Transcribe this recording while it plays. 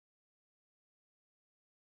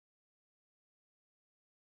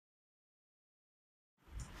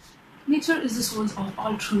Nature is the source of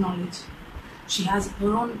all true knowledge. She has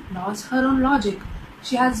her own laws, her own logic.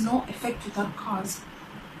 She has no effect without cause,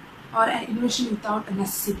 or an invention without a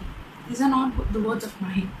necessity. These are not the words of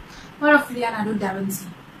mine, or of Leonardo da Vinci.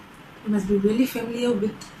 You must be really familiar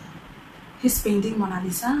with his painting Mona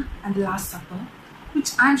Lisa and The Last Supper,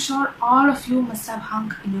 which I'm sure all of you must have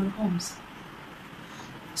hung in your homes.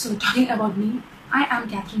 So, talking about me, I am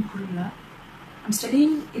Catherin Kuruvilla. I'm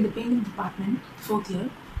studying in the painting department, 4th year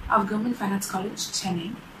of Government Finance College,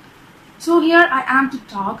 Chennai. So here I am to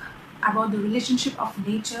talk about the relationship of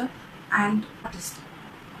nature and artist.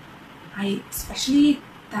 I especially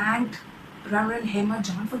thank Reverend Hema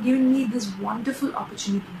John for giving me this wonderful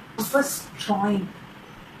opportunity. Our first drawing,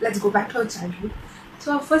 let's go back to our childhood.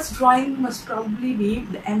 So our first drawing must probably be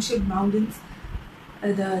the M-shaped mountains,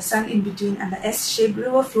 the sun in between, and the S-shaped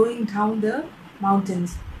river flowing down the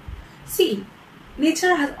mountains. See,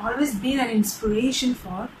 nature has always been an inspiration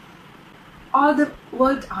for all the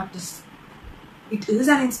world artists. It is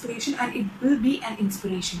an inspiration and it will be an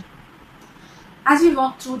inspiration. As we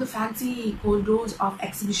walk through the fancy corridors of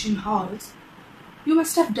exhibition halls, you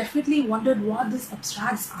must have definitely wondered what these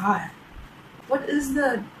abstracts are. What is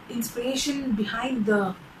the inspiration behind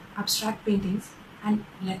the abstract paintings? And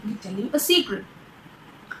let me tell you a secret.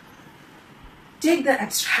 Take the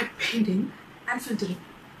abstract painting and filter it.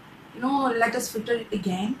 Let us filter it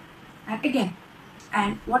again and again.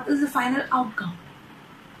 And what is the final outcome?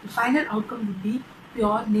 The final outcome would be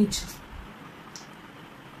pure nature.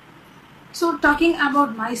 So talking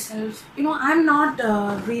about myself, I'm not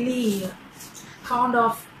really fond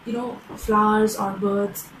of, flowers or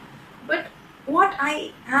birds. But what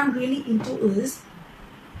I am really into is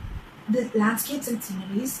the landscapes and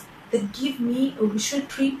sceneries that give me a visual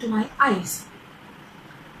treat to my eyes.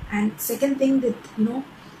 And second thing that,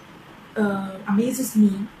 amazes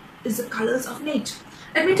me is the colors of nature.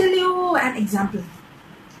 Let me tell you an example.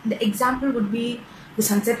 The example would be the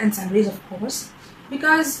sunset and sunrise, of course,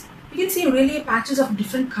 because we can see really patches of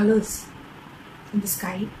different colors in the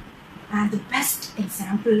sky. And the best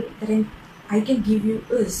example that I can give you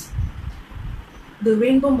is the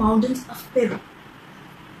rainbow mountains of Peru.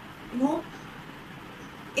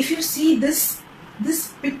 If you see this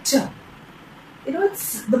picture,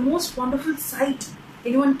 it's the most wonderful sight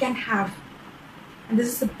anyone can have. And this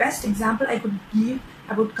is the best example I could give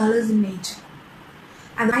about colors in nature.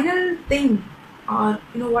 And the final thing, or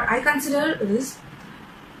what I consider is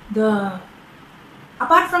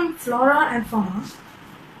apart from flora and fauna,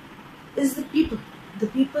 is the people,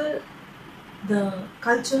 the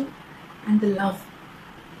culture, and the love.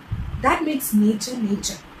 That makes nature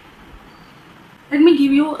nature. Let me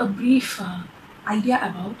give you a brief idea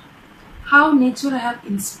about how nature have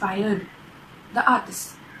inspired the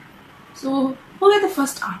artists. So, who are the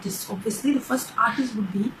first artists? Obviously, the first artists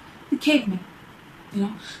would be the cavemen.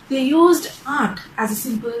 They used art as a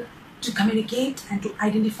symbol to communicate and to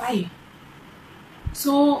identify.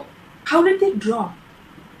 So, how did they draw?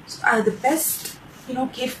 So, the best,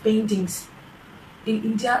 cave paintings in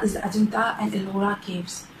India is the Ajanta and Ellora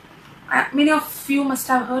caves. Many of you must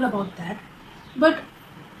have heard about that. But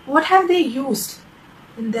what have they used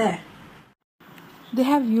in there? They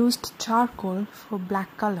have used charcoal for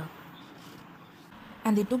black color.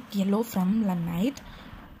 And they took yellow from limonite.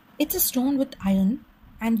 It's a stone with iron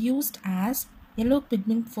and used as yellow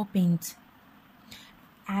pigment for paints.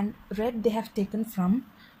 And red they have taken from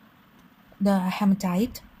the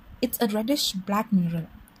hematite. It's a reddish black mineral.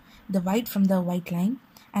 The white from the white lime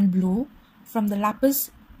and blue from the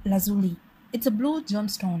lapis lazuli. It's a blue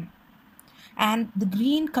gemstone. And the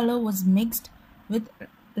green color was mixed with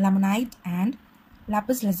limonite and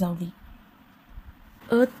lapis lazuli.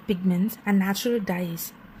 Earth pigments and natural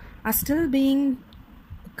dyes are still being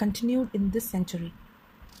continued in this century.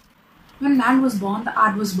 When man was born, the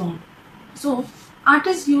art was born. So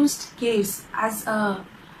artists used caves as a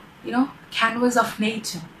canvas of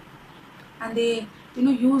nature, and they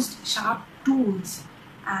used sharp tools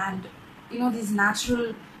and these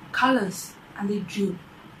natural colors, and they drew.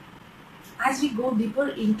 As we go deeper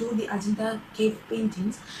into the Ajanta cave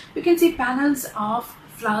paintings, we can see panels of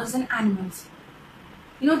flowers and animals.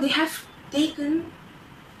 They have taken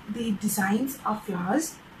the designs of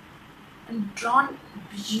flowers and drawn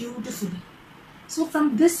beautifully. So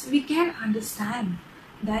from this we can understand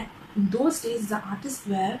that in those days the artists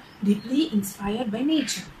were deeply inspired by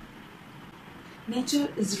nature. Nature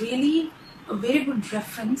is really a very good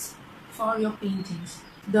reference for your paintings.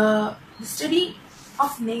 The study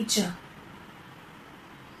of nature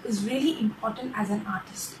is really important as an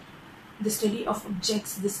artist. The study of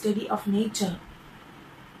objects, the study of nature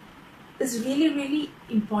is really, really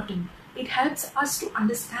important. It helps us to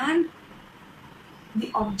understand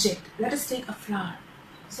the object. Let us take a flower.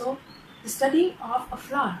 So, the study of a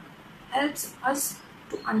flower helps us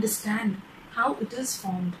to understand how it is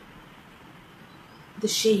formed, the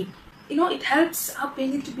shape. It helps our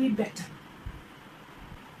painting to be better.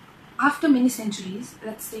 After many centuries,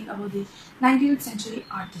 let's take about the 19th century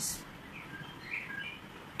artist,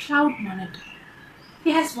 Claude Monet.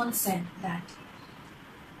 He has once said that,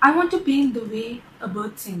 I want to paint the way a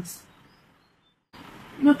bird sings.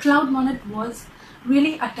 Claude Monet was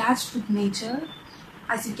really attached with nature.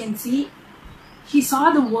 As you can see, he saw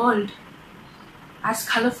the world as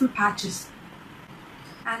colorful patches.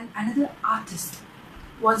 And another artist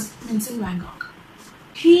was Vincent van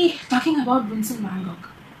Gogh. Talking about Vincent van Gogh,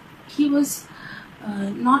 he was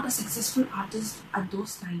not a successful artist at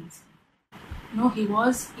those times. He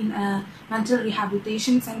was in a mental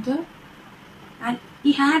rehabilitation center and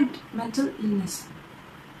he had mental illness.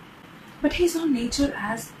 But he saw nature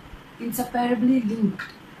as inseparably linked.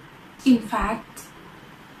 In fact,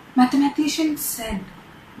 mathematicians said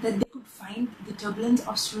that they could find the turbulence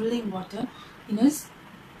of swirling water in his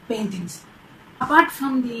paintings. Apart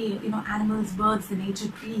from the animals, birds, the nature,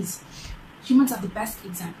 trees, humans are the best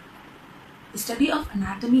example. The study of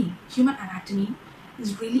anatomy, human anatomy,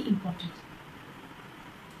 is really important.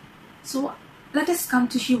 So let us come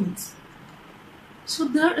to humans. So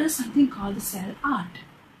there is something called the cell art.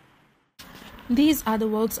 These are the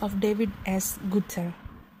works of David S. Goodell.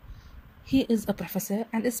 He is a professor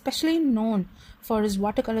and is especially known for his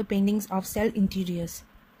watercolor paintings of cell interiors.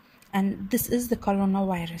 And this is the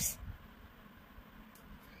coronavirus.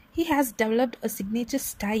 He has developed a signature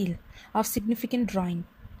style of significant drawing.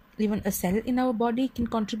 Even a cell in our body can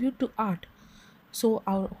contribute to art. So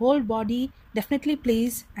our whole body definitely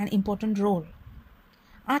plays an important role.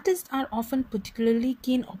 Artists are often particularly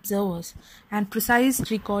keen observers and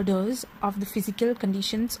precise recorders of the physical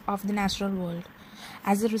conditions of the natural world.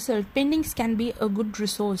 As a result, paintings can be a good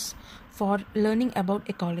resource for learning about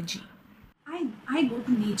ecology. I go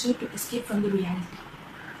to nature to escape from the reality.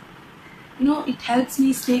 It helps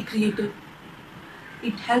me stay creative.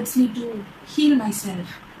 It helps me to heal myself.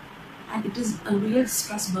 And it is a real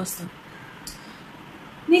stress buster.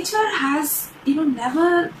 Nature has,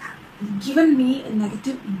 never given me a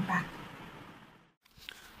negative impact.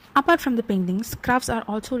 Apart from the paintings, crafts are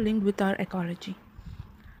also linked with our ecology.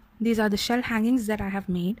 These are the shell hangings that I have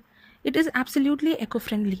made. It is absolutely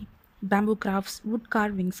eco-friendly. Bamboo crafts, wood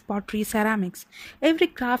carvings, pottery, ceramics. Every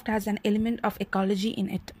craft has an element of ecology in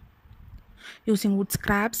it. Using wood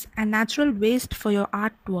scraps and natural waste for your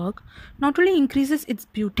artwork not only increases its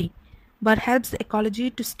beauty, but helps the ecology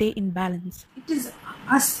to stay in balance. It is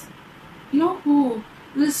us, who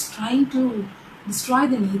is trying to destroy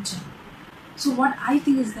the nature. So what I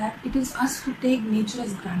think is that it is us who take nature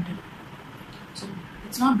as granted. So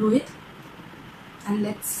let's not do it and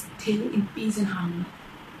let's stay in peace and harmony.